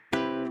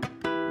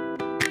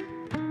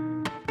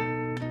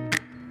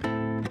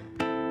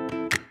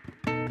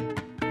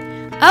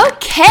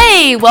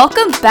Okay,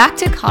 welcome back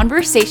to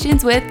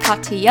Conversations with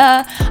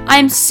Katia.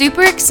 I'm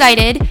super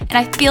excited, and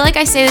I feel like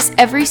I say this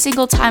every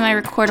single time I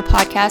record a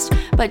podcast,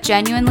 but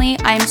genuinely,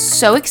 I am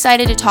so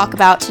excited to talk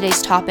about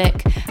today's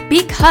topic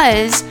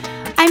because,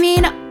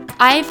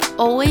 I've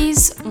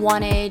always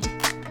wanted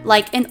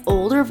like an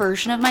older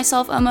version of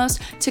myself almost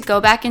to go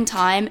back in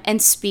time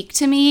and speak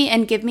to me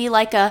and give me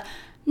like a,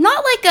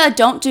 not like a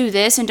don't do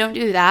this and don't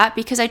do that,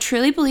 because I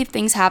truly believe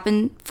things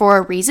happen for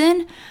a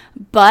reason,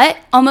 but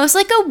almost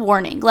like a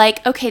warning,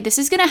 like, okay, this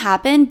is going to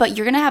happen, but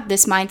you're going to have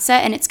this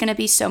mindset and it's going to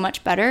be so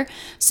much better.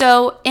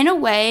 So in a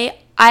way,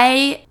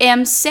 I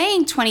am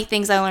saying 20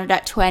 things I learned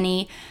at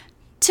 20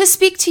 to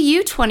speak to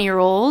you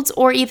 20-year-olds,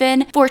 or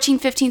even 14,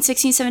 15,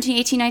 16, 17,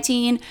 18,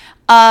 19,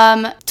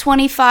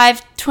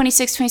 25,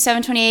 26,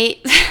 27,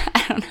 28,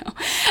 I don't know,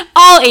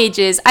 all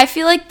ages. I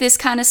feel like this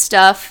kind of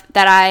stuff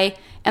that I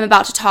am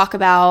about to talk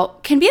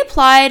about can be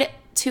applied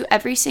to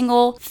every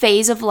single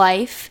phase of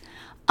life.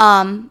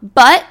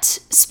 But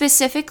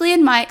specifically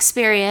in my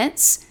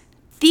experience,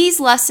 these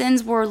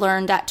lessons were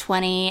learned at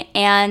 20,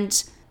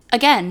 and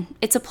again,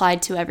 it's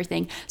applied to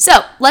everything.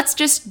 So let's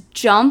just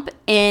jump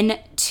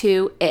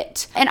into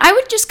it. And I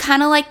would just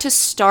kind of like to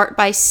start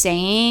by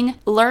saying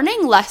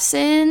learning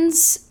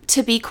lessons,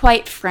 to be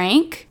quite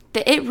frank,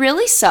 that it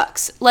really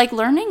sucks. Like,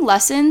 learning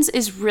lessons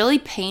is really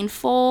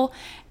painful,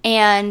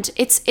 and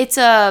it's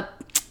a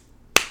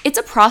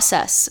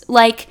process.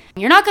 Like,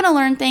 you're not going to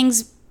learn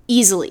things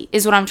easily,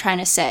 is what I'm trying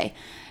to say.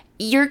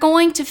 You're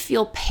going to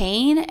feel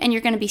pain, and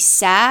you're going to be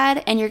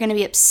sad, and you're going to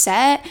be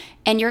upset,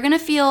 and you're going to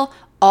feel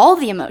all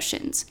the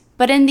emotions.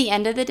 But in the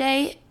end of the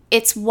day,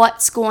 it's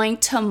what's going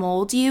to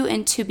mold you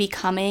into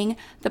becoming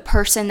the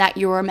person that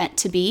you're meant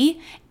to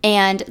be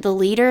and the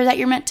leader that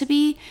you're meant to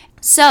be.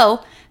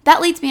 So that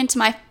leads me into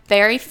my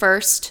very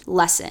first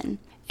lesson,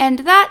 and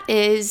that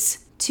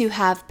is to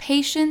have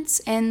patience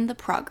in the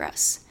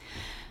progress.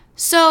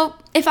 So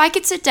if I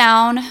could sit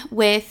down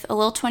with a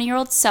little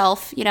 20-year-old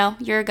self,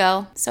 year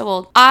ago, so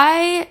old,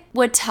 I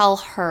would tell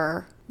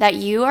her that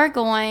you are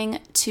going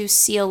to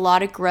see a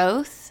lot of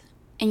growth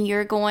and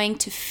you're going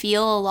to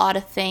feel a lot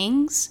of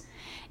things,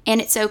 and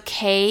it's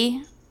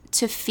okay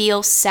to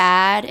feel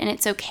sad and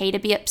it's okay to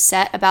be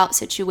upset about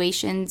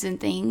situations and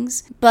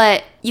things,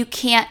 but you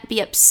can't be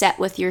upset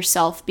with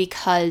yourself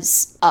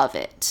because of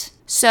it.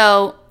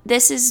 So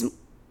this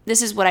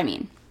is what I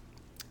mean.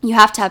 You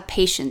have to have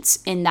patience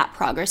in that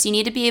progress. You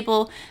need to be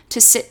able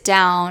to sit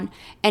down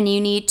and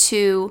you need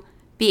to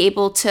be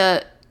able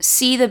to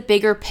see the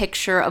bigger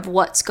picture of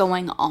what's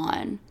going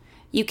on.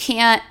 You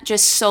can't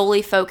just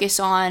solely focus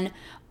on,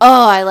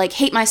 oh, I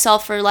hate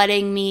myself for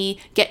letting me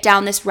get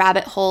down this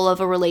rabbit hole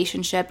of a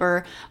relationship,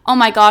 or, oh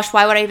my gosh,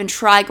 why would I even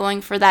try going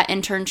for that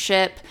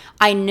internship?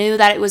 I knew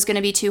that it was going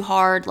to be too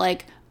hard,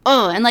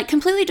 and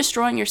completely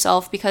destroying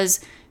yourself because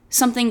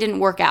something didn't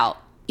work out.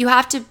 You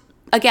have to,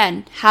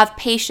 again, have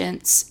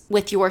patience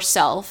with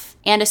yourself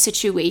and a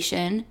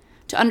situation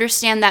to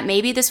understand that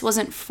maybe this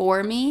wasn't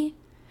for me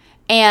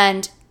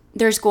and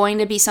there's going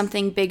to be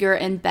something bigger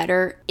and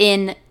better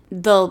in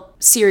the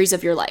series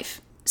of your life.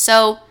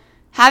 So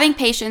having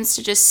patience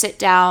to just sit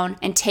down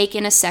and take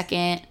in a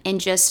second and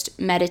just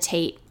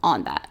meditate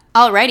on that.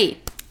 Alrighty,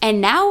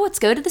 and now let's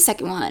go to the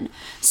second one.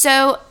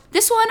 So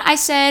this one, I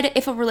said,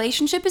 if a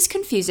relationship is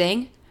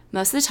confusing,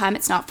 most of the time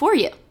it's not for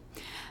you.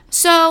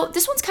 So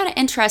this one's kind of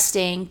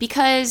interesting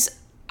because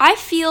I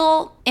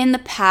feel in the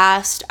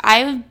past,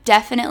 I'm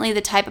definitely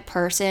the type of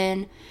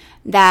person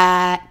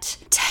that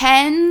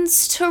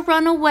tends to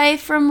run away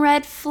from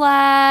red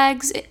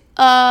flags.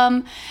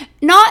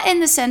 Not in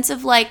the sense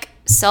of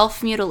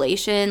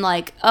self-mutilation,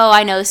 oh,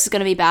 I know this is going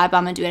to be bad, but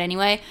I'm going to do it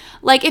anyway.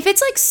 If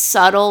it's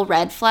subtle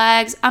red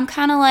flags, I'm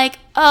kind of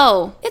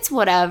oh, it's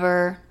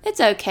whatever. It's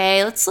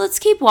okay. Let's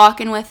keep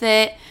walking with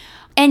it.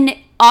 And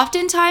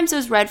oftentimes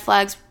those red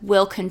flags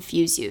will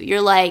confuse you.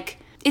 You're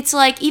it's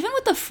even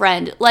with a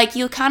friend,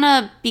 you kind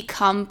of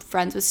become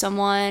friends with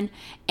someone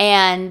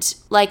and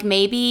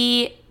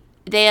maybe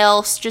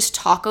they'll just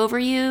talk over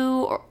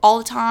you all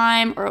the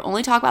time or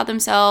only talk about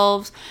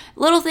themselves,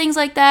 little things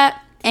like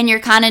that. And you're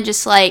kind of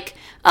just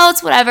oh,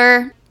 it's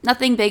whatever,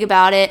 nothing big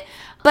about it.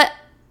 But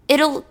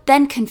it'll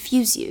then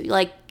confuse you.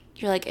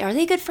 You're are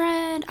they a good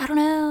friend? I don't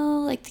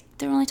know.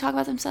 They're only talking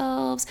about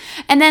themselves.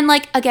 And then,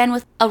 again,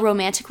 with a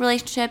romantic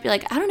relationship, you're I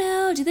don't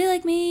know. Do they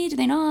like me? Do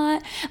they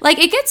not?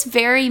 It gets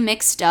very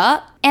mixed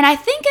up. And I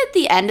think at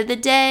the end of the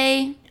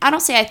day,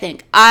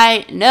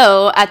 I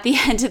know at the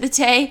end of the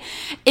day,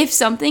 if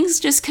something's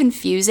just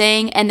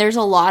confusing and there's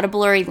a lot of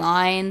blurry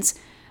lines,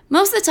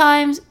 most of the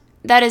times,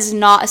 that is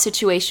not a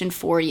situation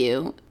for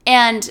you.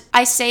 And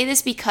I say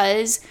this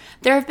because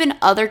there have been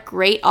other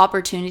great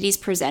opportunities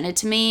presented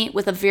to me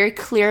with a very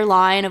clear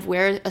line of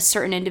where a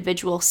certain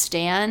individual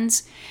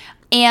stands.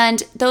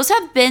 And those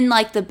have been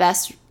the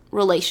best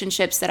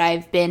relationships that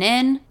I've been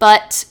in.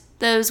 But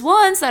those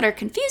ones that are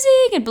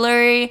confusing and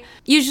blurry,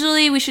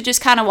 usually we should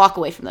just kind of walk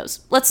away from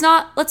those. Let's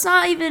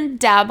not even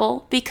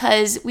dabble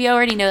because we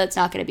already know that's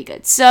not going to be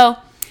good. So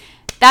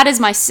that is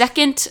my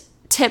second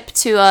tip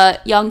to a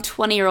young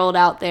 20-year-old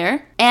out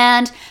there.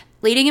 And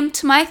leading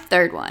into my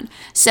third one.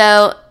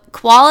 So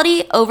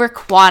quality over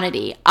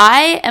quantity.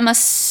 I am a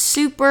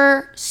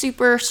super,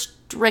 super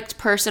strict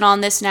person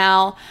on this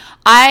now.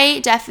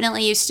 I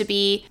definitely used to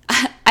be,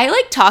 I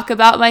like talk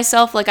about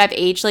myself like I've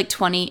aged like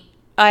 20,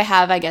 I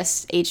have, I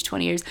guess, aged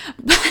 20 years,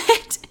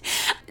 but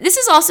this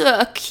is also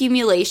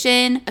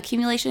accumulation, I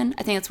think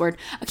that's the word,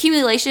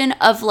 accumulation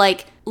of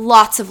like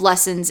lots of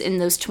lessons in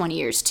those 20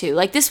 years too.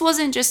 Like this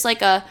wasn't just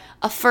like a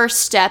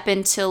first step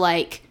into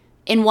like,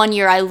 in 1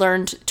 year I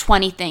learned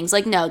 20 things.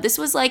 Like no, this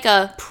was like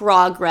a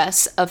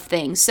progress of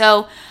things.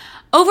 So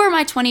over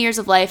my 20 years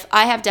of life,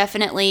 I have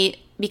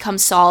definitely become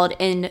solid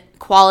in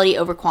quality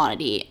over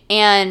quantity.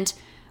 And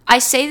I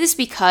say this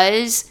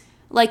because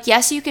like,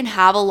 yes, you can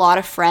have a lot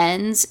of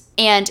friends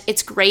and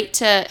it's great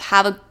to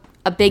have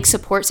a big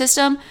support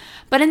system.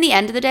 But in the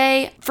end of the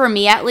day, for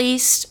me at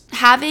least,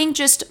 having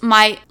just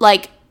my,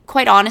 like,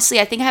 quite honestly,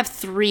 I think I have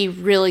 3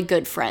 really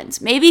good friends,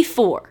 maybe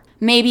 4,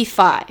 maybe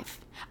 5.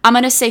 I'm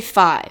going to say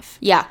 5.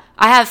 Yeah,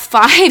 I have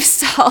 5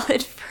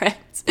 solid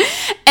friends.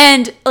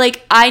 And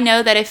like, I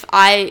know that if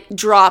I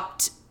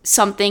dropped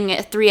something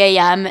at 3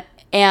 a.m.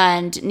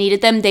 and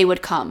needed them, they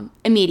would come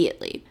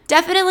immediately.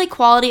 Definitely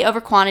quality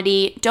over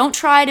quantity. Don't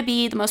try to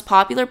be the most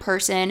popular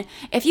person.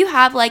 If you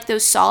have like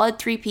those solid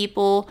 3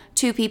 people,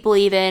 2 people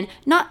even,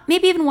 not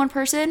maybe even 1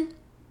 person,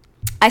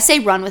 I say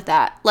run with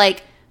that.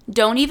 Like,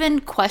 don't even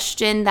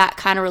question that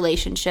kind of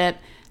relationship.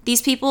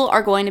 These people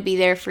are going to be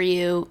there for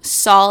you,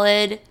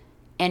 solid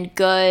and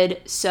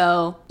good.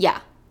 So yeah,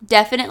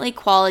 definitely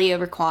quality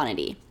over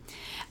quantity.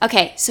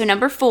 Okay, so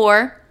number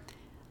 4,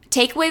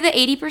 take away the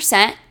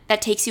 80%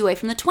 that takes you away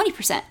from the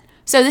 20%.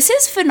 So this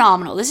is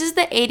phenomenal. This is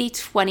the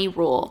 80-20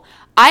 rule.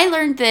 I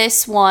learned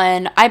this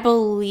one, I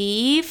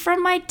believe,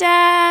 from my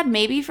dad,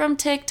 maybe from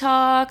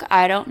TikTok,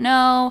 I don't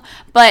know.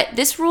 But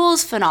this rule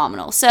is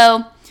phenomenal.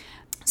 So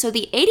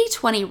the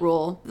 80-20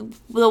 rule,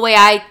 the way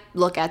I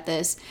look at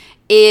this,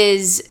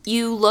 is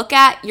you look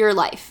at your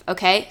life,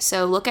 okay?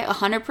 So look at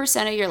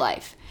 100% of your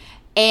life.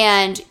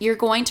 And you're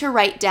going to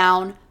write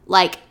down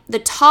like the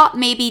top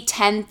maybe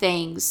 10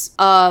 things,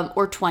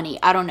 or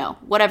 20, I don't know,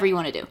 whatever you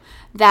want to do,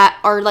 that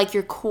are like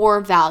your core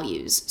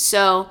values.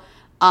 So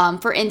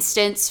for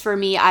instance, for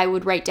me, I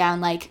would write down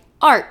like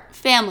art,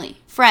 family,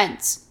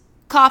 friends,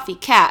 coffee,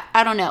 cat,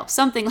 I don't know,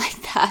 something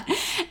like that.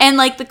 And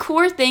like the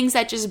core things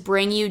that just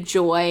bring you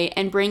joy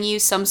and bring you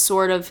some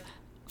sort of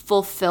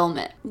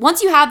fulfillment.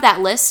 Once you have that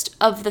list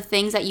of the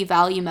things that you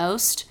value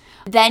most,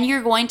 then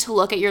you're going to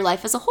look at your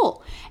life as a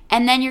whole.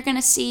 And then you're going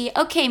to see,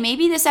 okay,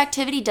 maybe this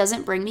activity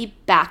doesn't bring me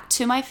back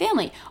to my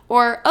family.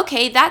 Or,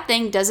 okay, that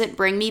thing doesn't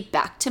bring me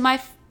back to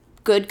my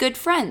good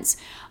friends.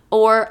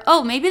 Or,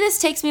 oh, maybe this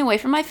takes me away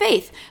from my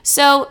faith.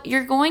 So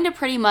you're going to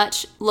pretty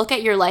much look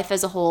at your life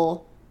as a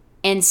whole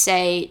and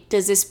say,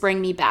 does this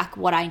bring me back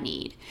what I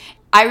need?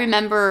 I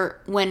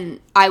remember when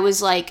I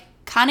was like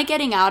kind of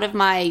getting out of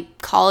my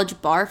college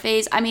bar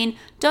phase. I mean,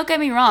 don't get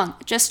me wrong,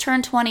 just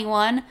turned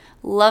 21,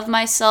 love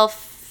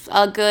myself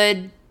a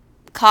good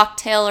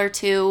cocktail or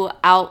 2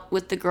 out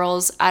with the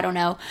girls, I don't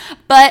know.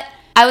 But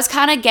I was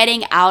kind of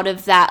getting out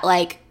of that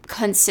like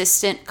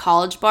consistent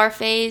college bar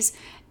phase.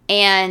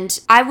 And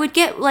I would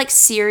get like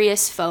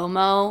serious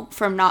FOMO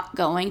from not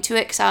going to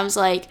it because I was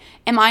like,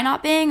 am I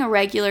not being a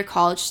regular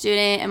college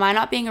student? Am I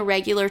not being a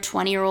regular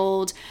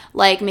 20-year-old?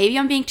 Like maybe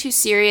I'm being too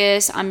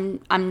serious. I'm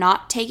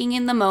not taking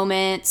in the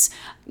moments,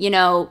 you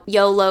know,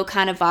 YOLO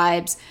kind of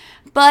vibes.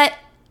 But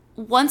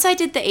once I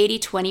did the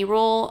 80-20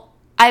 rule,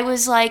 I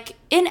was like,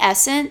 in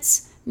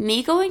essence,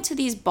 me going to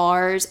these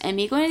bars and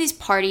me going to these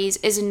parties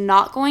is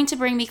not going to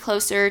bring me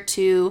closer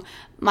to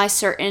my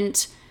certain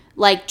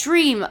like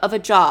dream of a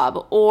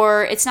job,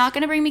 or it's not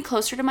going to bring me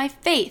closer to my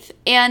faith.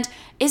 And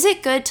is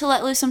it good to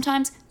let loose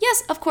sometimes?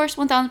 Yes, of course,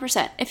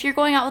 1000%. If you're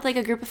going out with like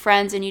a group of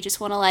friends and you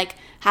just want to like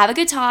have a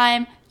good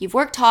time, you've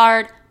worked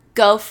hard,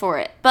 go for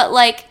it. But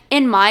like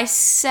in my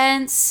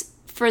sense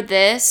for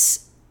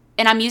this,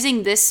 and I'm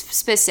using this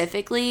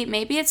specifically,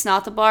 maybe it's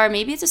not the bar,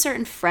 maybe it's a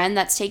certain friend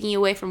that's taking you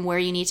away from where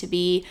you need to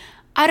be.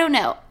 I don't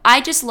know. I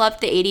just love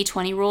the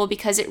 80-20 rule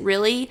because it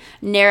really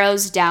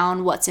narrows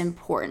down what's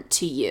important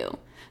to you.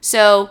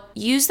 So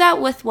use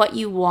that with what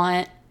you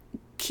want.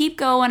 Keep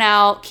going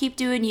out, keep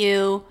doing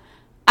you.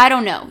 I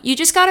don't know. You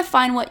just got to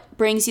find what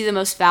brings you the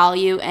most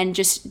value and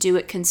just do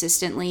it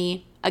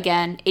consistently.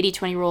 Again,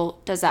 80-20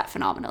 rule does that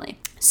phenomenally.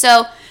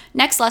 So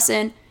next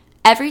lesson,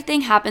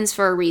 everything happens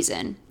for a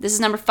reason. This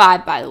is number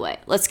 5, by the way.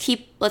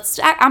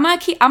 I'm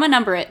gonna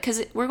number it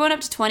because we're going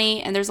up to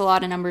 20 and there's a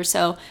lot of numbers.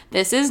 So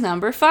this is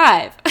number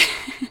 5.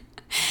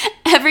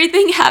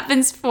 Everything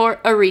happens for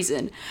a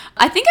reason.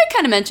 I think I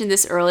kind of mentioned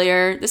this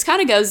earlier. This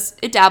kind of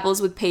it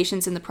dabbles with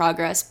patience in the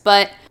progress.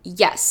 But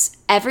yes,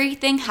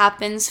 everything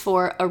happens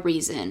for a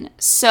reason.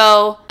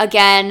 So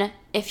again,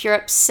 if you're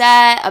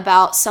upset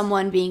about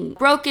someone being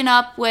broken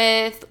up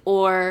with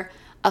or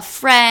a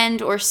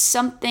friend or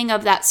something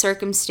of that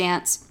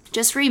circumstance,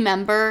 just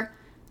remember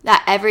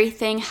that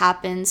everything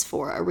happens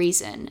for a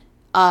reason.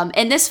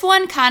 And this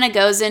one kind of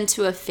goes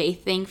into a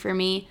faith thing for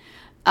me.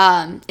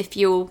 If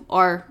you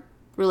are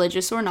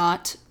religious or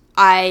not,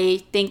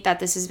 I think that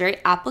this is very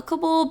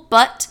applicable,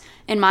 but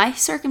in my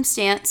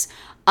circumstance,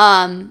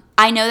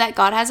 I know that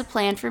God has a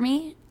plan for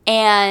me,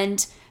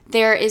 and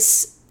there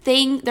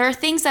are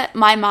things that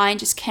my mind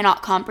just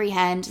cannot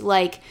comprehend,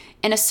 like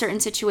in a certain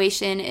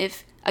situation,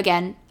 if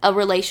again, a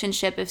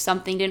relationship, if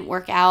something didn't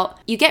work out,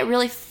 you get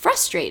really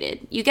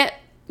frustrated.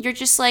 You're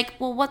just like,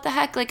 well, what the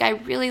heck? Like, I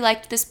really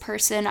liked this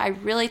person. I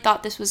really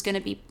thought this was going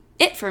to be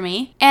it for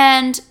me.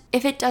 And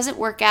if it doesn't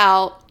work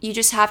out, you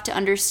just have to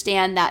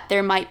understand that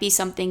there might be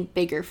something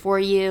bigger for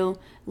you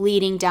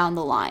leading down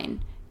the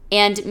line.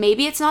 And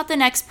maybe it's not the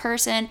next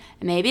person,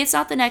 and maybe it's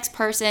not the next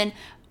person,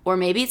 or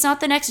maybe it's not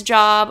the next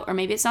job, or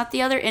maybe it's not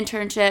the other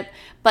internship,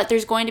 but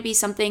there's going to be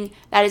something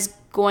that is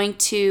going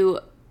to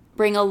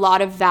bring a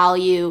lot of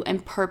value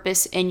and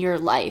purpose in your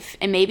life.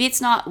 And maybe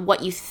it's not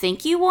what you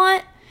think you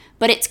want,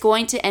 but it's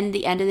going to, at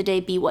the end of the day,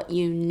 be what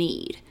you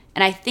need.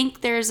 And I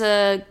think there's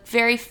a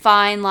very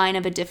fine line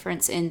of a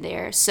difference in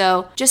there.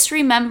 So just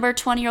remember,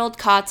 20-year-old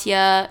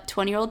Katya,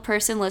 20-year-old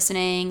person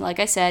listening, like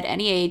I said,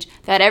 any age,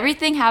 that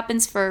everything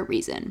happens for a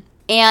reason.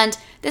 And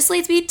this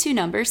leads me to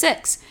number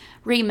 6.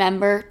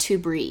 Remember to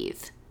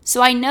breathe.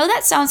 So I know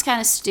that sounds kind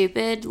of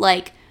stupid,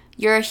 like,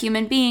 you're a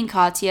human being,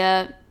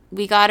 Katya,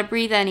 we gotta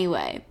breathe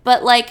anyway.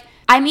 But like,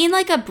 I mean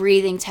like a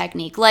breathing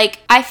technique. Like,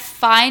 I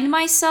find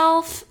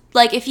myself,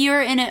 like, if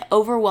you're in an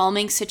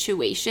overwhelming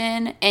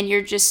situation and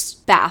you're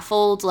just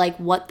baffled, like,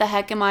 what the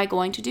heck am I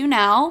going to do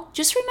now?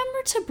 Just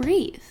remember to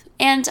breathe.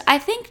 And I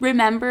think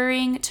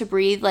remembering to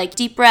breathe, like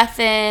deep breath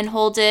in,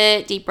 hold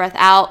it, deep breath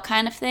out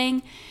kind of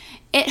thing,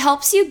 it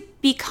helps you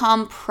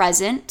become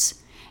present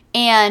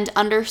and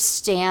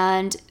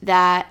understand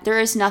that there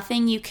is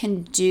nothing you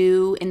can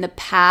do in the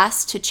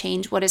past to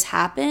change what has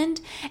happened,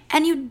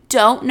 and you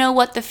don't know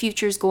what the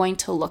future is going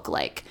to look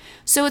like.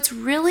 So it's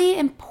really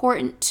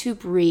important to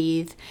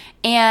breathe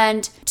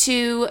and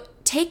to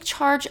take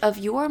charge of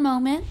your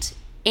moment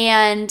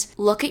and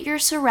look at your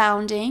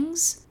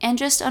surroundings and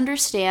just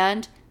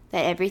understand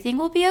that everything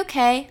will be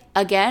okay.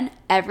 Again,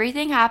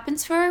 everything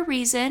happens for a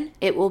reason.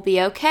 It will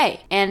be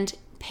okay. And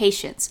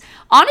patience.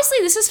 Honestly,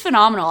 this is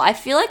phenomenal. I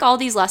feel like all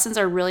these lessons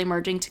are really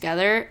merging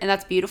together, and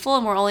that's beautiful,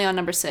 and we're only on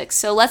number 6.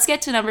 So let's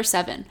get to number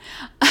 7.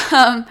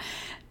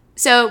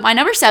 So my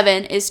number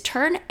 7 is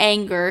turn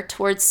anger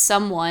towards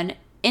someone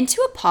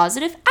into a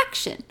positive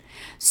action.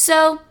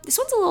 So this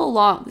one's a little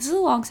long. This is a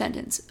long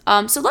sentence.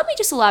 So let me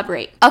just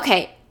elaborate.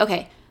 Okay.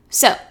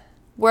 So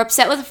we're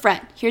upset with a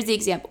friend. Here's the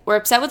example. We're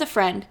upset with a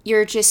friend.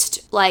 You're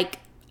just like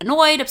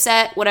annoyed,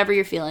 upset, whatever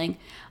you're feeling.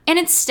 And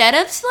instead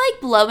of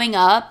like blowing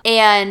up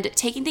and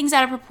taking things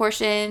out of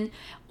proportion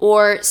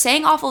or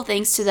saying awful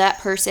things to that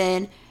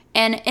person,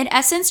 and in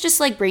essence just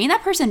like bringing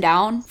that person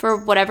down for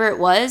whatever it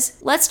was,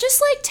 let's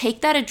just like take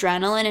that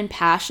adrenaline and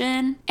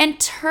passion and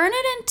turn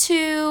it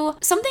into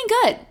something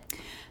good.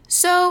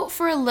 So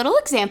for a little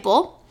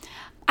example,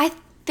 I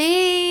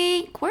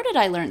think, where did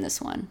I learn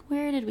this one?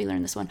 Where did we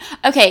learn this one?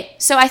 Okay,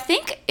 so I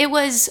think I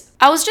was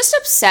just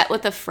upset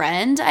with a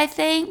friend, I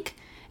think,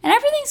 and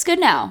everything's good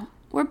now.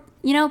 We're,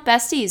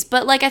 besties.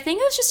 But like, I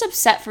think I was just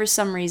upset for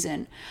some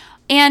reason.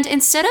 And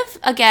instead of,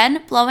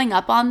 again, blowing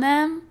up on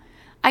them,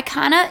 I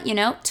kind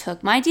of,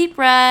 took my deep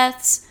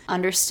breaths,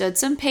 understood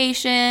some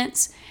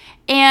patience.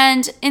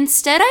 And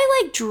instead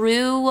I like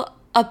drew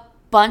a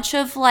bunch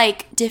of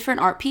like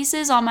different art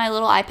pieces on my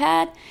little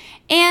iPad.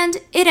 And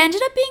it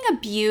ended up being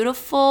a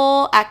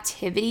beautiful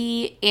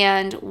activity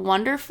and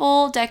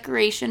wonderful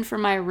decoration for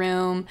my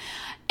room.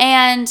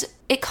 And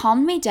it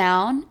calmed me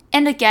down.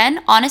 And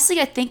again,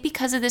 honestly, I think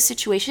because of this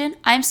situation,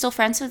 I'm still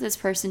friends with this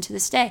person to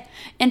this day.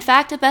 In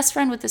fact, a best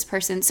friend with this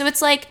person. So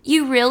it's like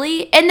you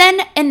really, and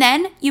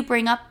then you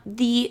bring up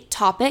the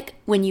topic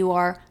when you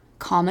are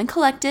calm and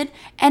collected,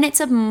 and it's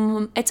a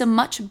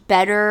much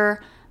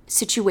better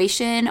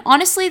situation.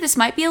 Honestly, this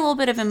might be a little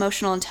bit of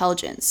emotional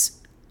intelligence.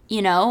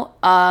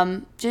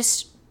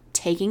 Just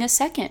taking a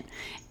second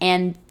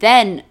and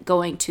then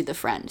going to the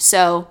friend.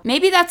 So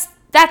maybe that's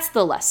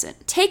the lesson.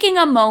 Taking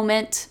a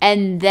moment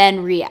and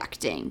then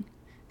reacting.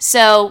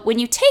 So when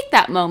you take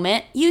that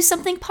moment, use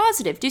something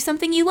positive. Do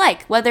something you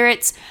like. Whether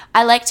it's,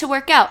 I like to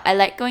work out. I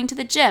like going to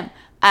the gym.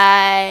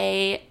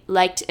 In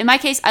my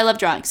case, I love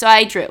drawing, so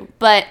I drew.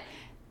 But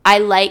I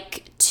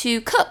like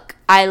to cook.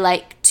 I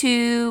like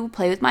to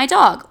play with my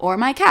dog or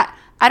my cat.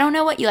 I don't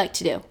know what you like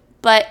to do,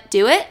 but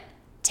do it.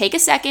 Take a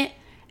second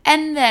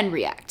and then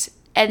react.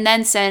 And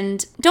then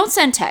don't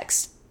send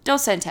text.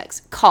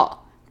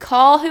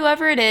 Call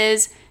whoever it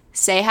is,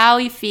 say how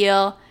you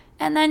feel,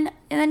 and then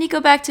you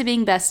go back to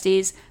being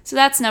besties. So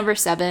that's number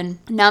 7.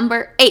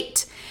 Number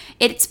 8,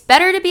 it's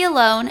better to be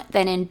alone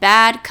than in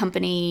bad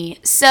company.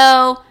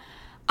 So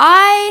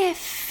I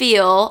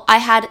feel I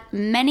had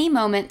many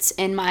moments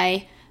in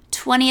my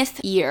 20th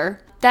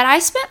year that I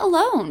spent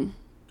alone.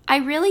 I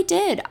really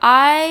did.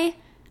 I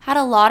had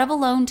a lot of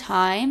alone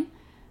time.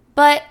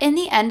 But in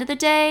the end of the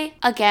day,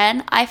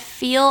 again, I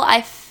feel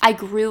I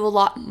grew a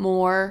lot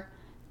more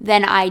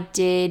than I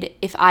did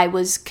if I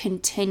was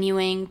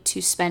continuing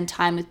to spend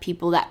time with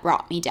people that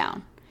brought me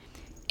down.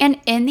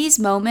 And in these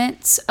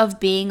moments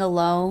of being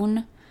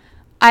alone,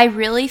 I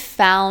really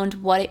found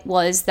what it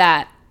was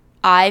that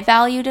I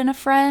valued in a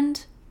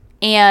friend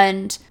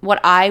and what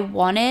I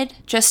wanted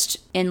just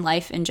in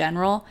life in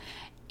general.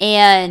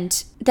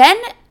 And then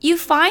you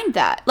find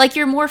that, like,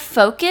 you're more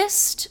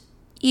focused,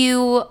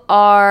 you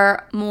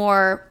are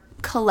more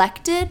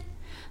collected.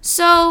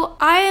 So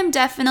I am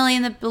definitely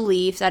in the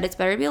belief that it's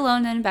better to be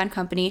alone than in bad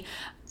company.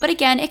 But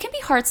again, it can be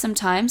hard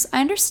sometimes.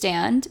 I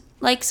understand.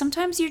 Like,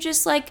 sometimes you're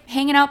just, like,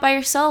 hanging out by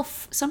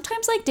yourself.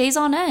 Sometimes, like, days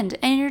on end.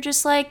 And you're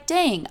just like,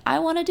 dang, I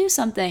want to do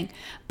something.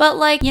 But,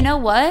 like, you know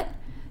what?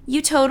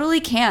 You totally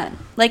can.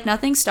 Like,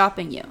 nothing's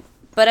stopping you.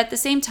 But at the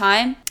same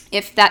time,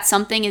 if that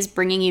something is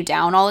bringing you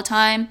down all the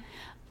time,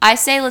 I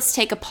say let's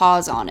take a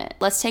pause on it.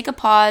 Let's take a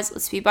pause.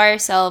 Let's be by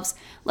ourselves.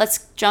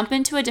 Let's jump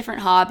into a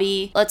different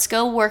hobby. Let's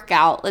go work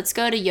out. Let's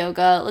go to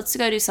yoga. Let's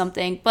go do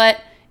something. But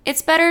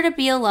it's better to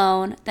be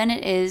alone than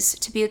it is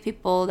to be with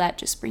people that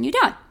just bring you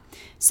down.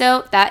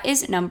 So that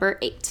is number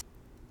 8.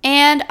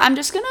 And I'm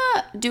just going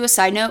to do a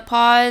side note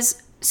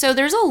pause. So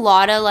there's a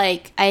lot of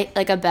like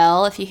a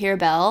bell. If you hear a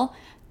bell,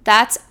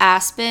 that's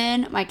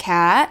Aspen, my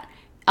cat.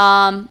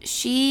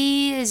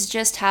 She is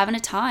just having a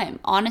time,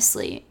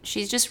 honestly.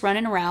 She's just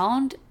running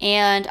around,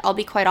 and I'll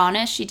be quite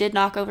honest, she did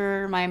knock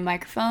over my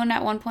microphone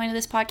at one point of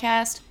this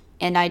podcast,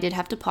 and I did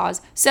have to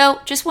pause. So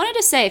just wanted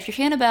to say, if you're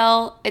hearing a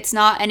bell, it's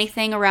not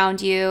anything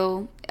around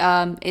you.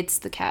 It's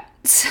the cat.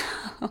 So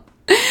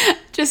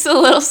just a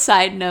little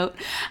side note.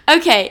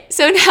 Okay,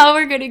 so now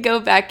we're going to go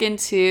back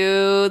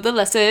into the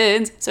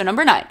lessons. So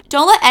number 9,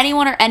 don't let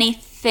anyone or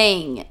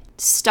anything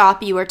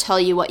stop you or tell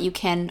you what you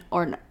can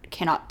or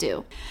cannot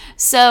do.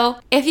 So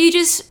if you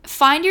just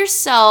find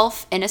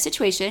yourself in a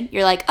situation,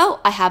 you're like,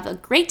 oh, I have a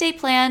great day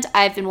planned.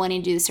 I've been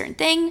wanting to do a certain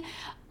thing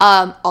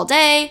all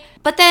day.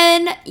 But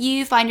then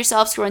you find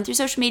yourself scrolling through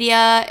social media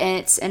and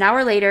it's an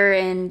hour later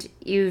and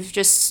you've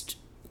just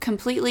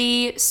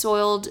completely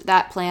soiled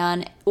that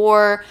plan.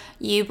 Or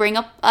you bring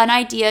up an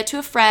idea to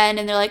a friend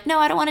and they're like, no,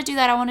 I don't want to do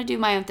that. I want to do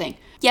my own thing.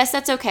 Yes,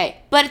 that's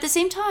okay. But at the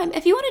same time,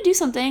 if you want to do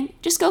something,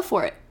 just go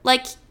for it.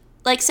 Like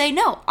say,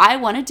 no, I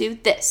want to do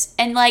this.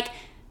 And like,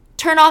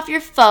 turn off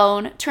your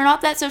phone, turn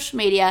off that social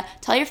media,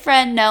 tell your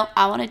friend, no,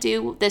 I want to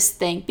do this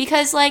thing.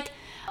 Because like,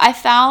 I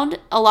found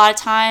a lot of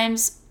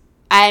times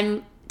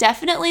I'm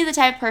definitely the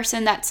type of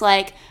person that's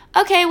like,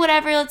 okay,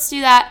 whatever, let's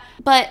do that.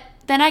 But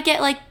then I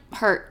get like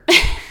hurt.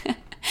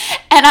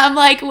 And I'm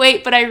like,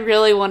 wait, but I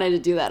really wanted to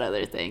do that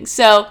other thing.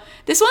 So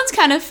this one's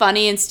kind of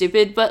funny and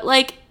stupid, but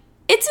like,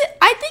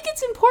 I think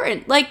it's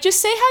important. Like,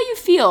 just say how you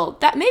feel.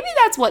 Maybe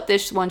that's what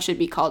this one should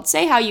be called.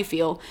 Say how you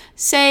feel.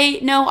 Say,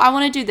 no, I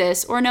want to do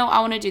this, or no,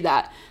 I want to do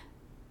that.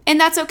 And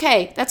that's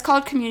okay. That's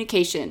called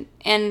communication,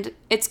 and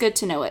it's good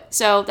to know it.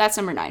 So that's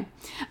number 9.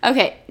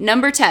 Okay,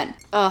 number 10.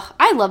 Ugh,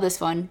 I love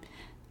this one.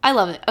 I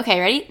love it.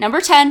 Okay, ready?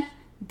 Number 10,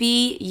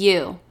 be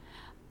you.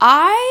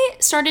 I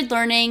started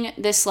learning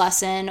this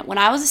lesson when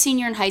I was a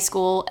senior in high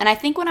school, and I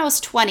think when I was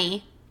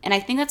 20, and I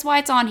think that's why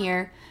it's on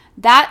here,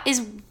 that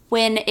is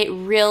when it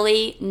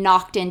really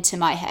knocked into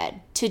my head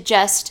to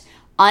just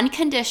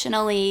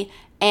unconditionally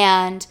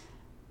and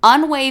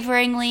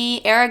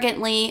unwaveringly,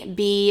 arrogantly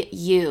be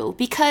you.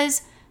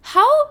 Because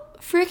how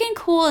freaking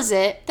cool is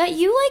it that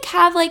you like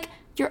have like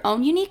your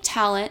own unique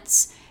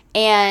talents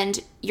and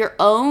your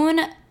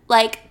own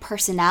like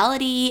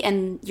personality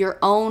and your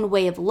own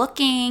way of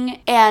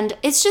looking, and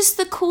it's just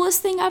the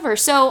coolest thing ever.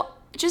 So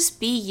just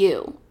be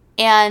you,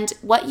 and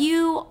what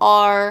you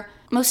are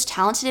most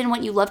talented in,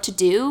 what you love to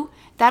do,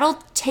 that'll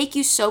take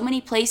you so many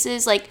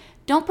places. Like,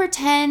 don't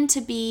pretend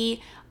to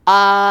be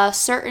a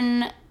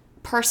certain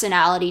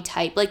personality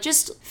type. Like,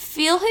 just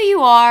feel who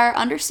you are,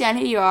 understand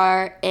who you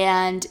are,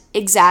 and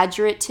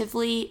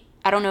exaggeratively,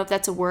 I don't know if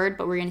that's a word,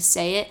 but we're going to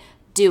say it,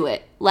 do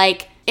it.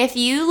 Like, if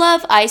you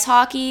love ice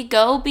hockey,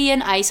 go be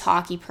an ice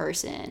hockey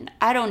person.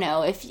 I don't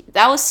know if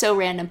that was so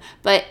random,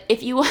 but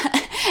if you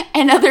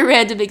another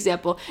random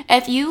example,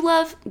 if you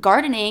love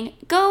gardening,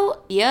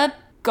 go be a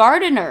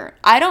gardener.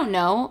 I don't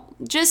know.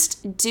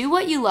 Just do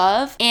what you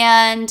love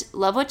and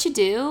love what you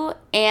do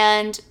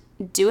and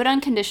do it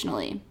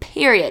unconditionally.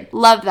 Period.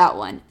 Love that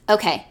one.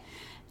 Okay.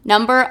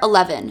 Number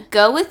 11.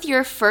 Go with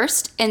your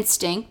first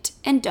instinct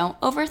and don't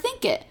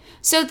overthink it.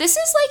 So this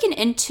is like an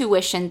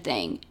intuition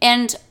thing.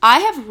 And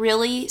I have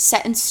really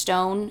set in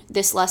stone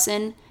this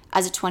lesson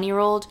as a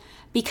 20-year-old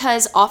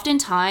because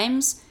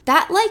oftentimes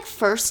that like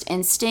first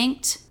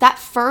instinct, that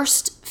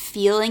first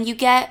feeling you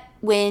get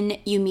when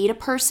you meet a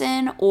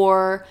person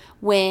or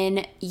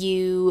when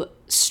you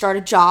start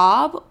a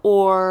job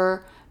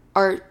or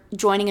are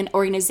joining an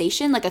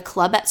organization like a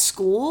club at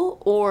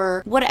school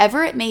or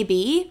whatever it may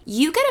be,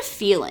 you get a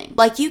feeling.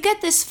 Like you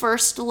get this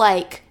first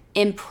like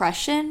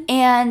impression.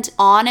 And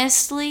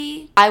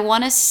honestly, I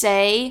want to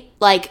say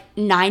like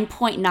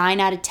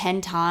 9.9 out of 10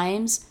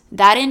 times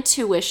that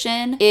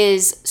intuition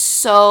is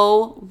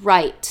so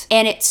right.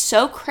 And it's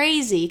so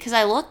crazy because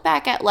I look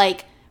back at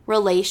like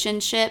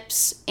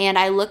relationships and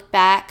I look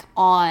back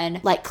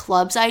on like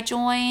clubs I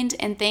joined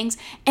and things,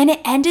 and it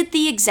ended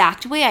the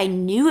exact way I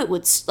knew it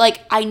would.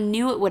 Like I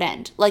knew it would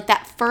end. Like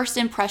that first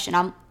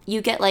impression,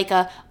 you get like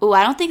I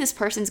don't think this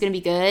person's going to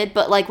be good,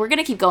 but like we're going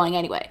to keep going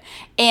anyway.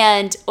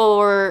 And,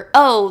 or,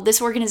 oh,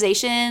 this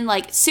organization,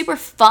 like super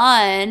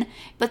fun,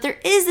 but there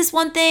is this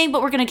one thing,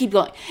 but we're going to keep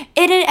going.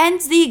 And it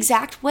ends the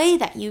exact way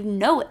that you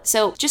know it.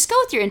 So just go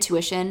with your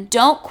intuition.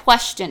 Don't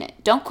question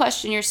it. Don't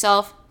question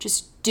yourself.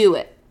 Just do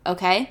it.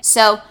 Okay?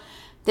 So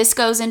this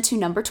goes into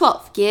number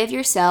 12. Give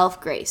yourself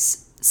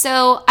grace.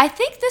 So I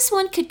think this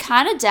one could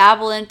kind of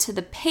dabble into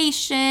the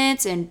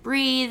patience and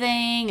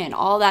breathing and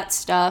all that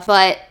stuff,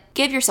 but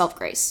give yourself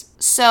grace.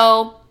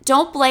 So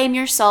don't blame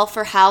yourself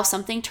for how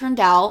something turned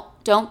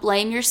out. Don't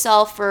blame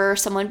yourself for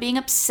someone being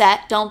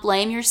upset. Don't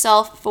blame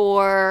yourself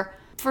for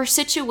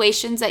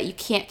situations that you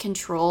can't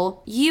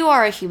control. You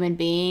are a human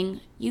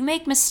being. You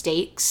make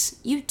mistakes.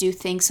 You do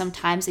things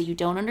sometimes that you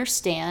don't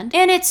understand,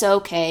 and it's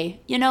okay.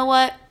 You know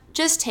what?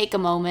 Just take a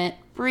moment,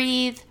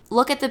 breathe,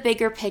 look at the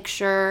bigger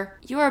picture.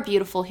 You are a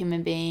beautiful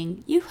human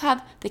being. You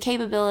have the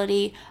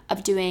capability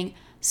of doing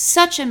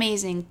such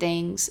amazing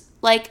things.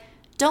 Like,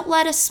 don't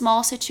let a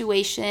small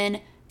situation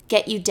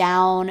get you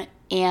down,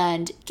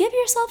 and give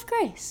yourself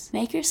grace.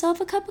 Make yourself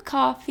a cup of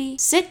coffee,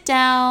 sit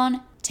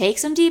down, take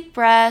some deep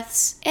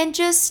breaths, and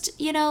just,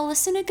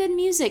 listen to good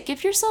music.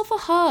 Give yourself a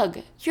hug.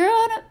 You're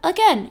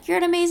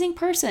an amazing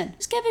person.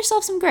 Just give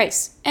yourself some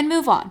grace and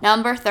move on.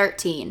 Number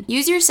 13,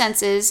 use your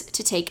senses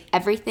to take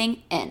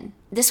everything in.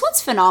 This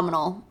one's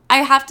phenomenal. I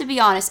have to be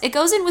honest. It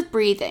goes in with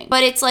breathing,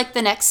 but it's like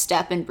the next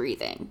step in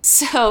breathing.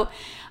 So,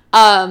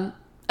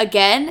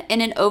 again,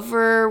 in an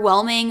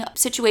overwhelming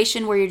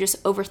situation where you're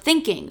just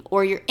overthinking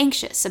or you're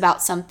anxious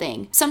about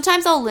something,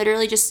 sometimes I'll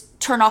literally just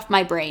turn off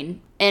my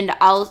brain and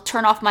I'll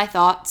turn off my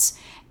thoughts,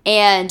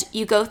 and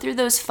you go through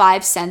those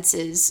 5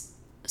 senses.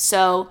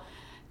 So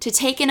to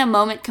take in a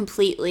moment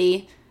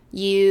completely,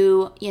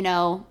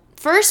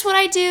 first what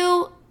I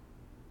do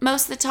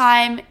most of the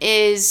time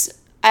is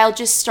I'll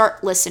just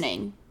start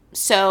listening.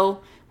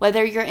 So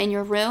whether you're in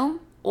your room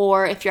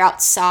or if you're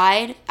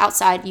outside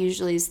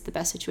usually is the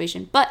best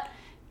situation, but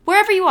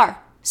wherever you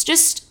are,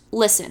 just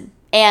listen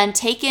and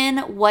take in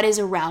what is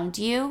around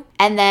you.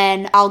 And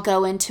then I'll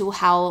go into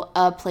how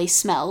a place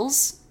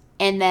smells.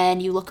 And then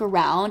you look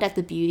around at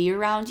the beauty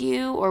around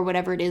you or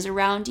whatever it is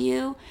around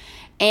you.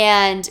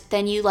 And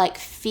then you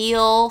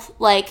feel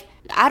like,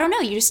 I don't know,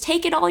 you just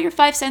take in all your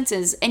 5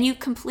 senses and you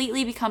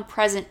completely become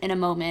present in a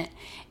moment.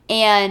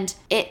 And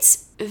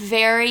it's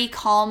very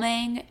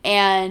calming,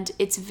 and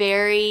it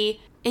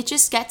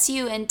just gets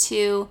you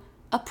into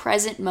a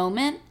present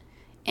moment.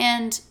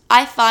 And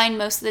I find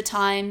most of the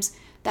times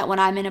that when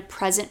I'm in a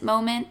present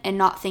moment and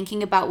not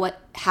thinking about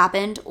what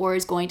happened or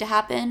is going to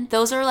happen,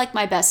 those are like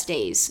my best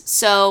days.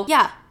 So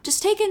yeah,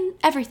 just take in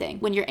everything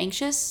when you're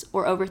anxious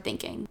or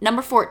overthinking.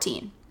 Number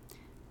 14,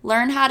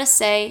 learn how to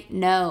say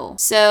no.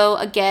 So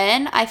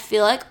again, I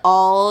feel like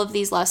all of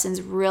these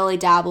lessons really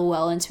dabble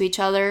well into each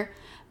other,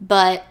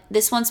 but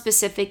this one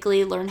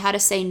specifically, learn how to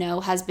say no,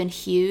 has been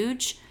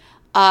huge.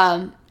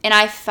 And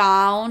I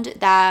found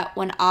that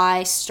when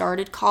I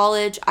started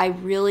college, I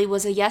really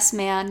was a yes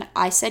man.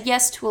 I said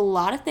yes to a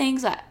lot of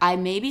things that I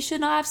maybe should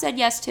not have said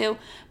yes to.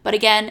 But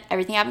again,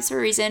 everything happens for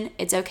a reason.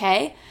 It's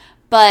okay.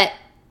 But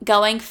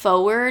going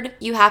forward,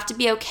 you have to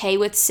be okay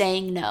with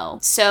saying no.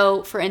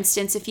 So for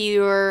instance, if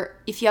you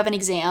have an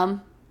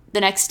exam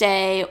the next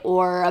day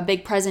or a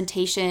big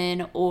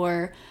presentation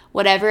or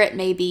whatever it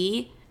may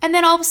be, and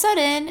then all of a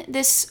sudden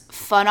this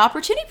fun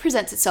opportunity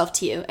presents itself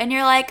to you and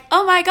you're like,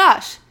 oh my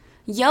gosh,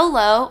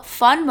 YOLO,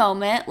 fun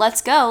moment,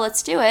 let's go,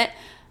 let's do it.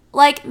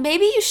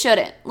 Maybe you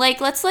shouldn't.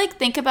 Let's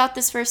think about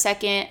this for a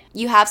second.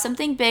 You have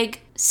something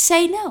big,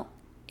 say no.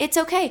 It's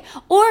okay.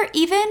 Or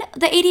even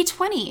the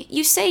 80-20.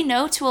 You say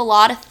no to a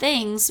lot of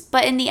things,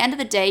 but in the end of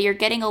the day, you're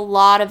getting a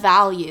lot of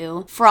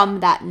value from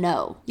that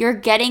no. You're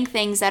getting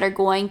things that are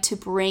going to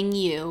bring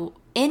you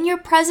in your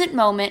present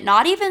moment,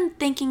 not even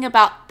thinking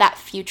about that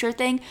future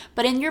thing,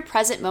 but in your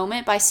present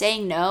moment, by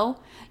saying no,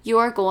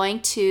 you're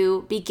going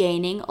to be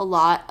gaining a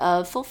lot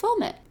of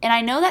fulfillment. And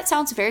I know that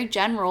sounds very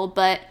general,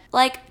 but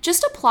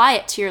just apply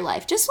it to your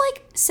life. Just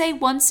say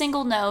one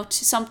single no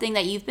to something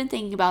that you've been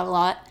thinking about a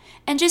lot,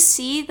 and just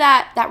see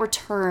that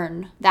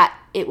return that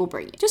it will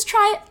bring you. Just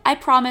try it. I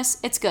promise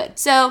it's good.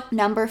 So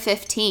number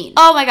 15.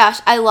 Oh my gosh,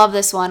 I love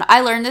this one.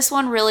 I learned this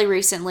one really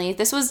recently.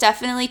 This was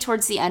definitely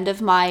towards the end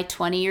of my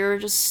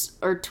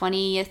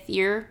 20th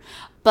year.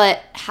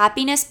 But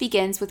happiness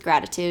begins with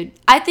gratitude.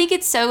 I think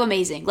it's so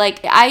amazing.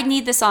 I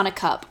need this on a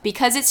cup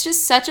because it's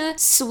just such a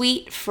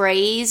sweet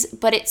phrase,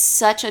 but it's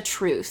such a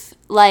truth.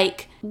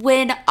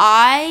 When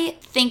I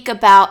think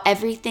about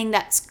everything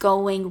that's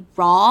going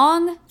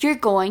wrong, you're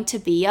going to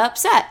be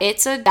upset.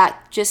 That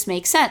just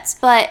makes sense.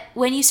 But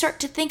when you start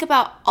to think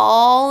about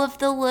all of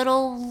the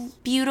little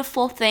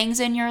beautiful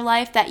things in your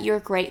life that you're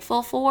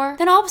grateful for,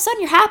 then all of a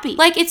sudden you're happy.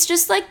 It's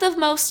just the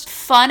most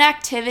fun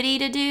activity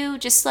to do,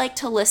 just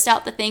to list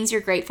out the things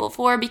you're grateful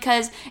for,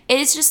 because it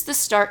is just the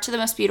start to the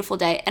most beautiful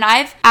day. And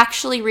I've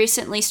actually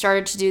recently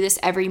started to do this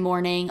every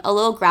morning, a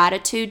little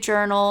gratitude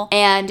journal.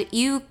 And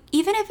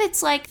even if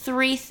it's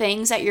 3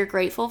 things that you're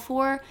grateful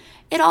for,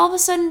 it all of a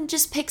sudden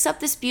just picks up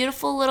this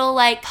beautiful little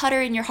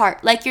putter in your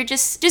heart. You're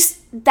just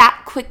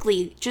that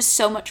quickly just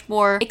so much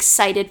more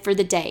excited for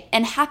the day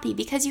and happy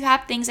because you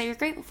have things that you're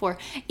grateful for.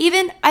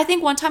 Even, I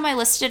think one time I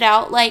listed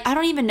out, like, I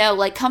don't even know,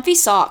 like comfy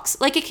socks.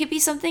 Like it could be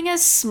something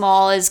as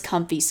small as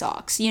comfy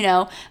socks, you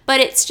know, but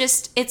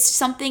it's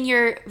something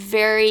you're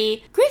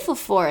very grateful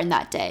for in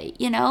that day,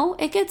 you know?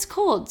 It gets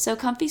cold, so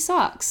comfy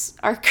socks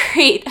are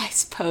great, I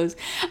suppose.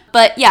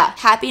 But yeah,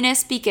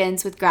 happiness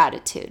begins with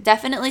gratitude.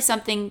 Definitely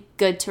something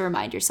good to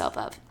remind yourself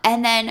of.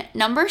 And then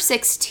number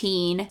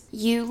 16,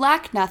 you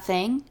lack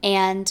nothing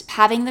and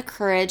having the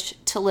courage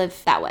to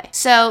live that way.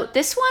 So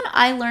this one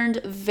I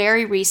learned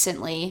very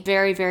recently,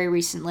 very, very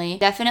recently,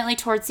 definitely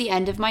towards the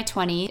end of my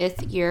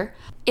 20th year.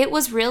 It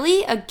was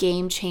really a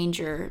game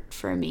changer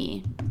for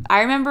me.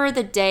 I remember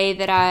the day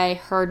that I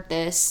heard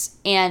this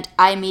and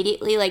I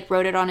immediately like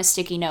wrote it on a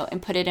sticky note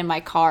and put it in my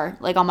car,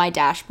 like on my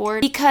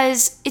dashboard,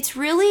 because it's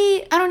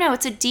really, I don't know,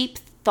 it's a deep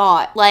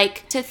thought,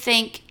 like to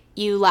think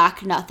you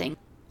lack nothing.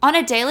 On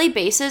a daily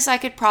basis, I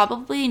could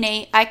probably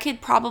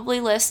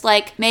list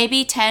like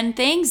maybe 10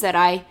 things that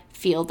I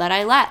feel that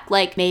I lack,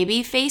 like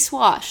maybe face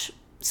wash.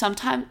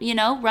 Sometimes, you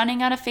know,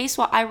 running out of face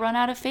wash, I run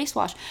out of face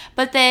wash.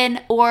 But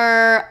then,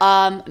 or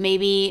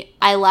maybe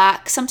I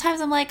lack,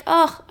 sometimes I'm like,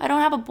 oh, I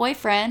don't have a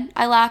boyfriend.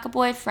 I lack a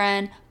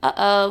boyfriend.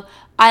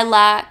 I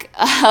lack,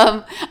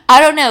 I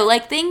don't know,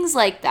 like things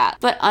like that.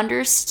 But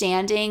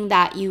understanding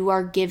that you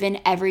are given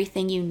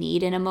everything you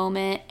need in a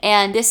moment.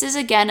 And this is,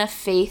 again, a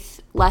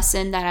faith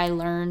lesson that I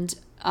learned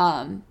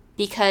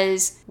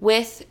because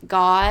with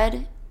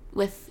God,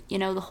 with, you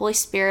know, the Holy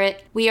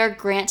Spirit, we are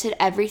granted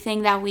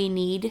everything that we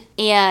need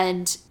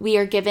and we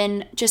are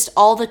given just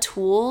all the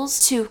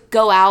tools to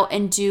go out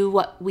and do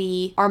what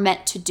we are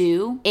meant to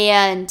do.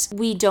 And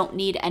we don't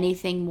need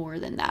anything more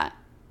than that.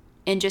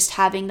 And just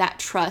having that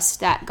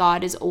trust that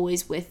God is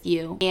always with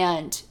you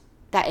and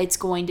that it's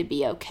going to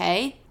be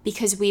okay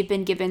because we've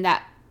been given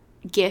that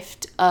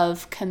gift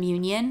of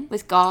communion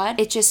with God.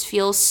 It just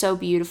feels so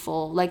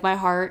beautiful. Like my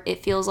heart,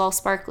 it feels all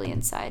sparkly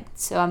inside.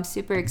 So I'm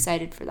super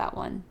excited for that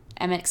one.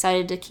 I'm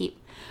excited to keep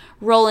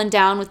rolling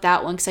down with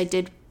that one because I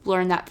did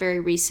learn that very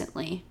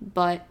recently,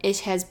 but it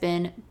has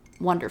been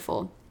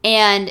wonderful.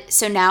 And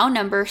so now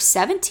number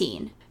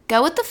 17,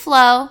 go with the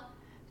flow,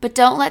 but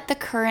don't let the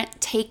current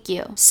take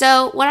you.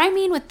 So what I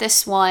mean with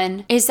this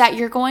one is that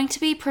you're going to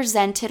be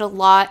presented a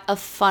lot of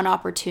fun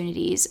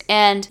opportunities.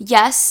 And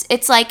yes,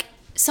 it's like,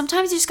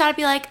 sometimes you just gotta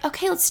be like,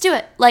 okay, let's do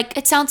it. Like,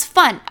 it sounds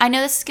fun. I know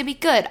this is gonna be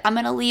good. I'm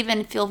gonna leave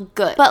and feel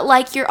good. But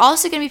like, you're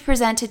also gonna be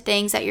presented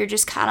things that you're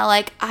just kind of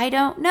like, I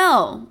don't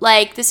know.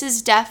 Like, this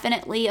is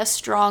definitely a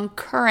strong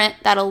current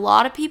that a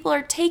lot of people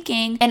are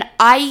taking. And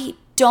I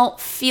don't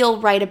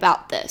feel right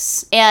about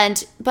this.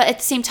 But at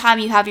the same time,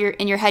 you have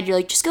in your head, you're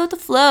like, just go with the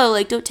flow.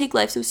 Like, don't take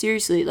life so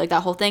seriously. Like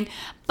that whole thing.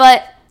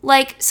 But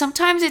like,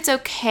 sometimes it's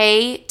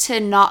okay to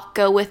not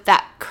go with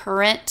that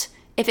current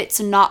if it's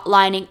not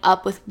lining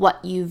up with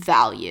what you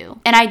value.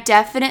 And I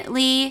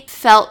definitely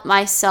felt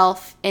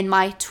myself in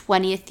my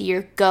 20th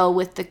year go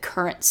with the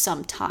current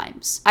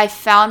sometimes. I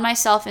found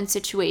myself in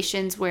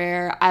situations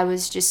where I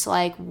was just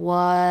like,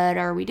 what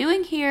are we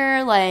doing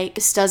here? Like,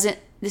 this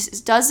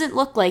doesn't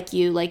look like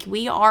you. Like,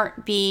 we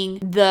aren't being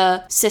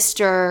the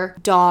sister,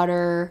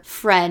 daughter,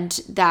 friend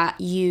that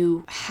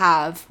you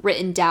have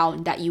written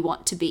down that you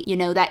want to be. You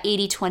know, that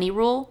 80-20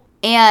 rule.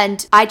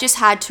 And I just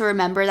had to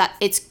remember that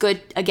it's good,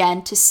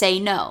 again, to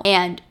say no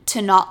and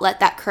to not let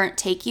that current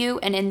take you.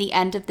 And in the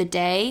end of the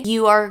day,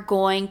 you are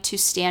going to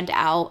stand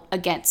out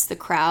against the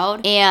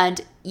crowd.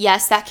 And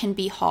yes, that can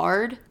be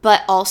hard,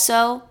 but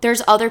also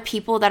there's other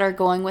people that are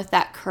going with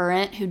that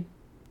current who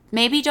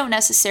maybe don't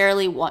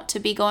necessarily want to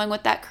be going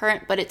with that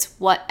current, but it's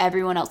what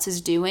everyone else is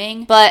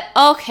doing. But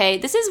okay,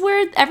 this is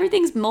where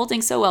everything's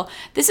molding so well.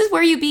 This is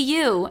where you be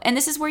you, and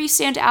this is where you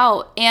stand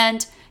out.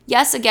 And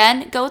yes,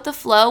 again, go with the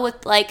flow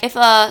with, like, if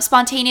a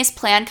spontaneous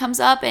plan comes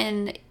up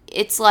and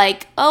it's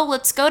like, oh,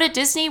 let's go to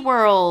Disney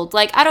World.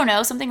 Like, I don't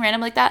know, something random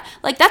like that.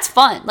 Like, that's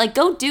fun. Like,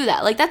 go do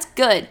that. Like, that's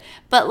good.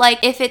 But like,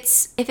 if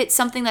it's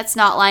something that's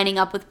not lining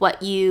up with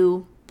what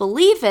you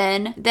believe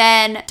in,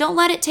 then don't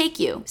let it take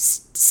you.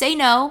 Say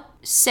no.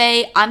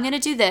 Say, I'm going to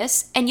do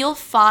this, and you'll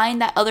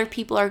find that other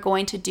people are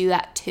going to do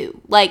that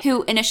too. Like,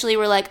 who initially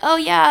were like, oh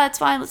yeah, it's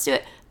fine, let's do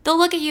it. They'll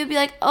look at you and be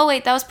like, oh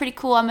wait, that was pretty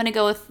cool. I'm going to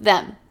go with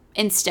them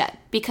instead,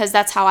 because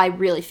that's how I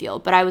really feel.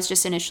 But I was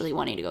just initially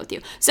wanting to go with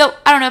you. So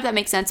I don't know if that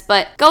makes sense,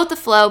 but go with the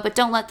flow, but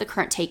don't let the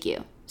current take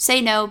you.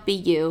 Say no, be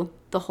you,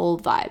 the whole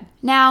vibe.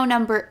 Now,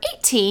 number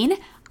 18,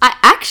 I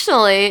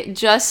actually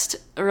just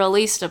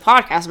released a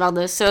podcast about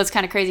this, so it's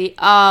kind of crazy.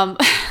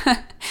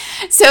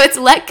 So it's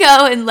let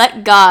go and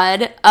let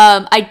God.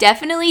 I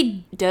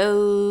definitely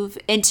dove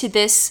into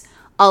this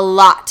a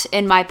lot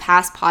in my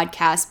past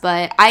podcast,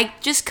 but I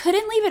just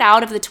couldn't leave it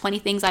out of the 20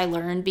 things I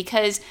learned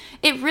because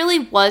it really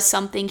was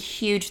something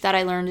huge that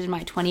I learned in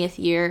my 20th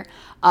year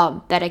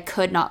that I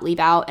could not leave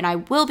out, and I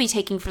will be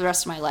taking for the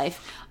rest of my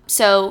life.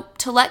 So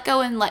to let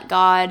go and let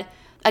God,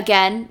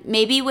 again,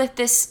 maybe with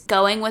this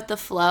going with the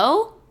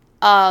flow,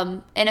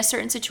 in a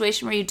certain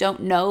situation where you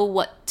don't know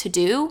what to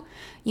do,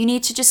 you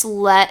need to just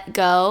let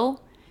go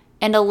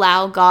and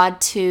allow God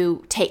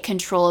to take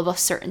control of a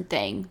certain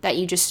thing that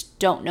you just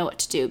don't know what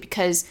to do,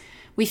 because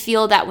we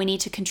feel that we need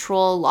to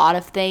control a lot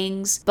of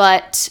things.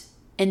 But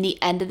in the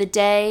end of the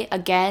day,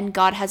 again,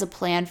 God has a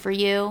plan for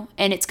you,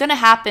 and it's going to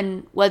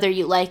happen whether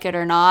you like it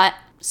or not.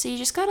 So you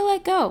just got to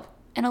let go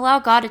and allow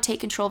God to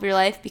take control of your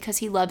life, because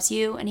he loves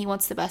you and he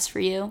wants the best for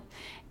you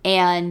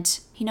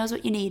and he knows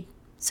what you need.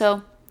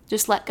 So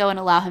just let go and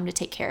allow him to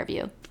take care of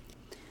you.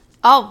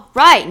 All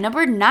right,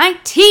 number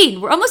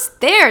 19. We're almost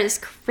there. This is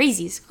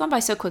crazy. It's gone by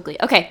so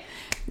quickly. Okay,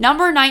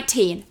 number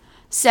 19.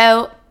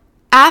 So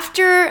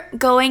after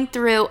going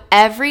through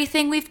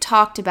everything we've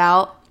talked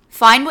about,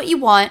 find what you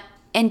want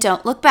and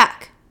don't look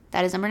back.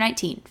 That is number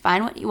 19.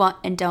 Find what you want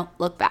and don't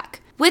look back.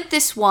 With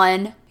this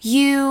one,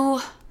 you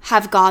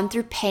have gone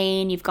through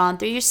pain. You've gone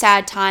through your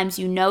sad times.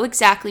 You know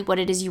exactly what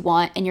it is you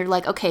want. And you're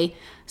like, okay,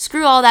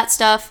 screw all that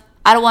stuff.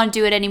 I don't want to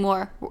do it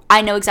anymore.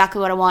 I know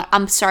exactly what I want.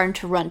 I'm starting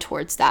to run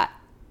towards that.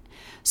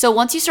 So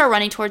once you start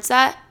running towards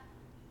that,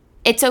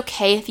 it's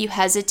okay if you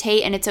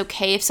hesitate, and it's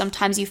okay if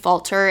sometimes you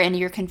falter and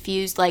you're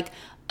confused. Like,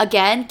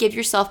 again, give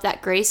yourself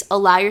that grace.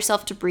 Allow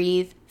yourself to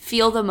breathe.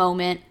 Feel the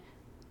moment.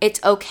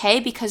 It's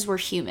okay, because we're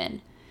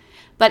human.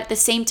 But at the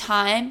same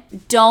time,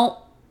 don't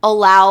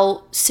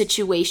allow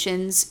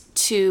situations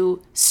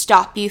to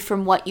stop you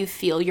from what you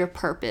feel your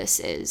purpose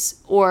is,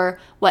 or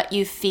what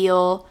you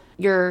feel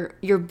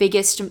your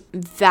biggest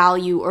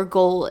value or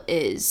goal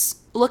is.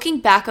 Looking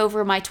back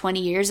over my 20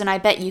 years, and I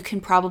bet you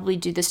can probably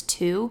do this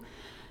too,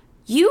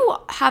 you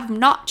have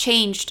not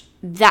changed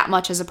that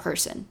much as a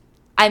person.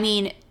 I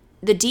mean,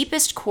 the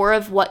deepest core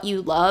of what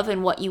you love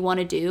and what you want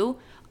to do,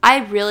 I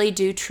really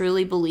do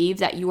truly believe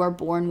that you are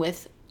born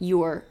with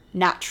your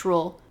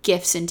natural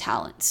gifts and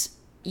talents.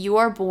 You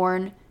are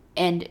born,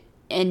 and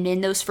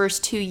in those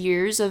first 2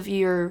 years of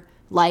your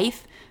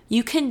life,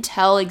 you can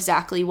tell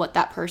exactly what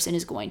that person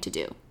is going to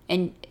do.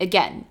 And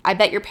again, I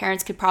bet your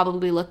parents could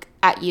probably look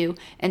at you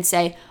and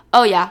say,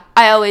 oh yeah,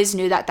 I always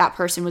knew that that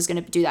person was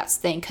going to do that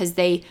thing, because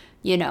they,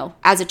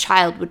 as a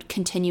child would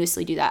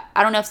continuously do that.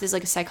 I don't know if this is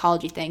like a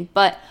psychology thing,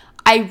 but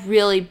I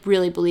really,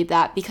 really believe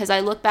that, because I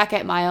look back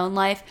at my own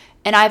life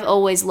and I've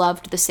always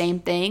loved the same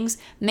things.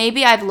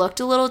 Maybe I've looked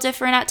a little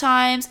different at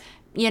times,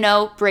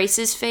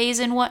 braces phase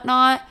and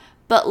whatnot,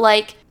 but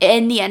like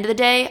in the end of the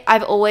day,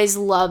 I've always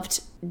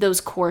loved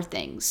those core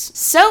things.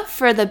 So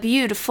for the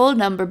beautiful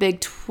number big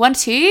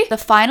 20, the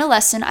final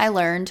lesson I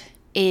learned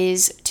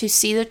is to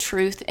see the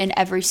truth in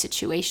every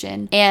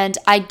situation. And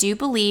I do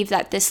believe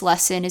that this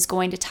lesson is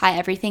going to tie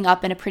everything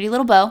up in a pretty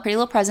little bow, pretty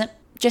little present,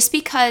 just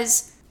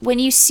because when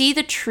you see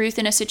the truth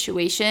in a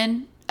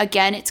situation,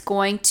 again, it's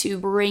going to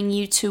bring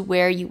you to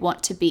where you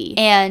want to be.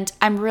 And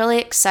I'm really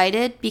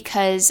excited,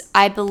 because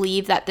I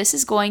believe that this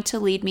is going to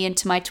lead me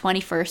into my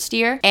 21st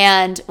year,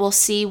 and we'll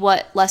see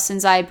what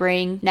lessons I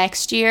bring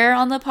next year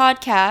on the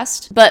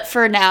podcast. But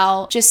for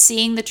now, just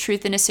seeing the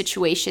truth in a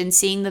situation,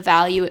 seeing the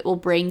value it will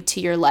bring to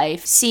your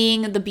life,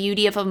 seeing the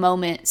beauty of a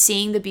moment,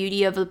 seeing the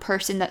beauty of the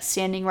person that's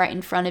standing right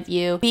in front of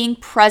you, being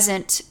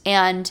present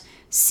and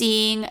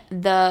seeing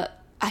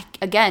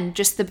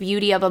just the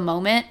beauty of a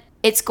moment,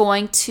 it's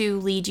going to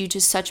lead you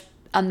to such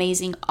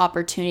amazing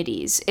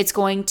opportunities. It's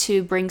going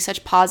to bring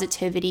such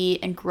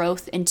positivity and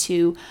growth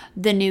into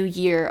the new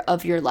year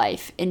of your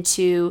life,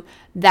 into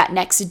that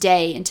next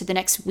day, into the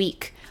next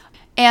week.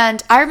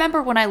 And I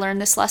remember when I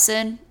learned this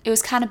lesson, it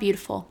was kind of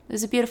beautiful. It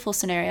was a beautiful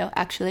scenario,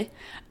 actually.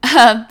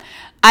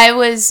 I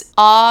was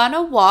on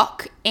a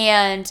walk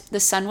and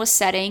the sun was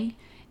setting,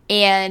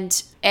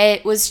 and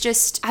it was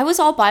just, I was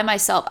all by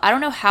myself. I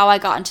don't know how I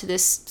got into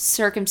this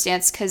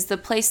circumstance, because the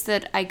place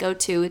that I go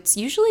to, it's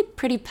usually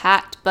pretty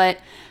packed, but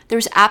there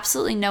was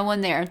absolutely no one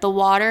there. The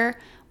water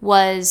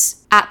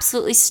was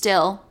absolutely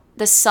still.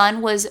 The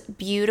sun was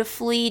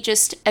beautifully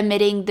just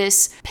emitting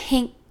this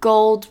pink,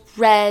 gold,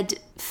 red,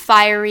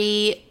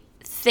 fiery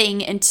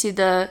thing into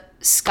the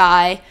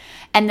sky.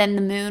 And then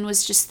the moon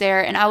was just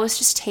there, and I was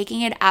just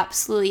taking in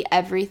absolutely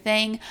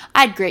everything.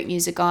 I had great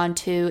music on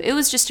too. It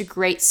was just a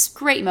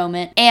great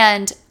moment.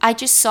 And I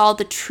just saw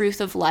the truth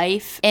of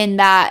life in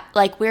that,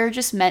 like, we're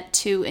just meant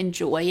to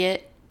enjoy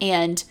it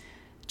and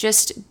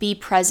just be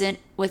present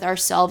with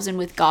ourselves and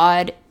with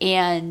God.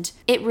 And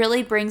it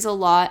really brings a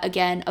lot,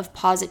 again, of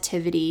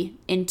positivity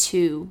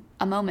into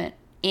a moment.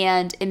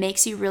 And it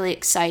makes you really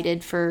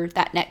excited for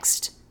that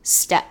next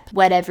step,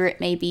 whatever it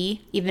may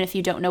be, even if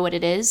you don't know what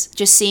it is.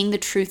 Just seeing the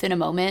truth in a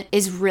moment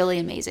is really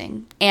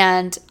amazing.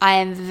 And I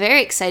am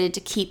very excited to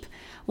keep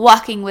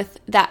walking with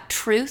that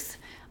truth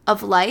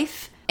of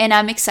life. And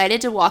I'm excited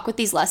to walk with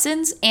these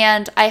lessons.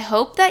 And I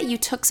hope that you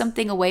took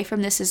something away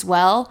from this as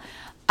well.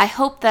 I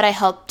hope that I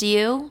helped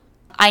you.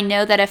 I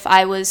know that if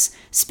I was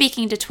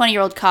speaking to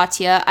 20-year-old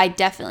Katya, I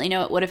definitely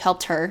know it would have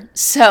helped her.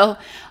 So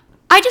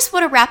I just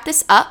want to wrap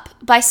this up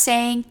by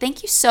saying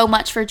thank you so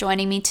much for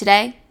joining me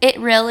today. It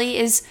really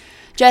is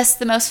just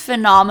the most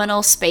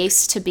phenomenal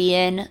space to be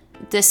in,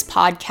 this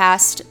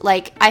podcast.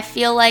 Like, I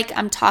feel like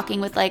I'm talking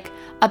with like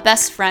a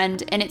best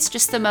friend, and it's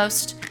just the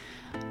most,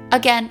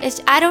 again,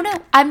 I don't know.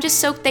 I'm just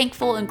so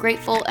thankful and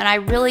grateful, and I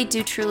really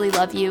do truly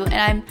love you, and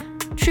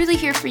I'm truly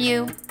here for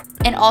you.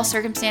 in all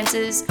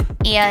circumstances.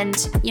 And,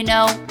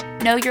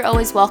 know you're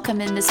always welcome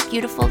in this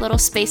beautiful little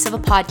space of a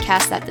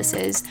podcast that this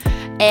is.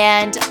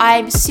 And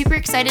I'm super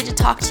excited to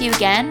talk to you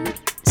again.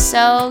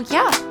 So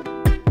yeah,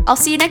 I'll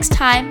see you next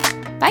time.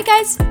 Bye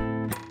guys.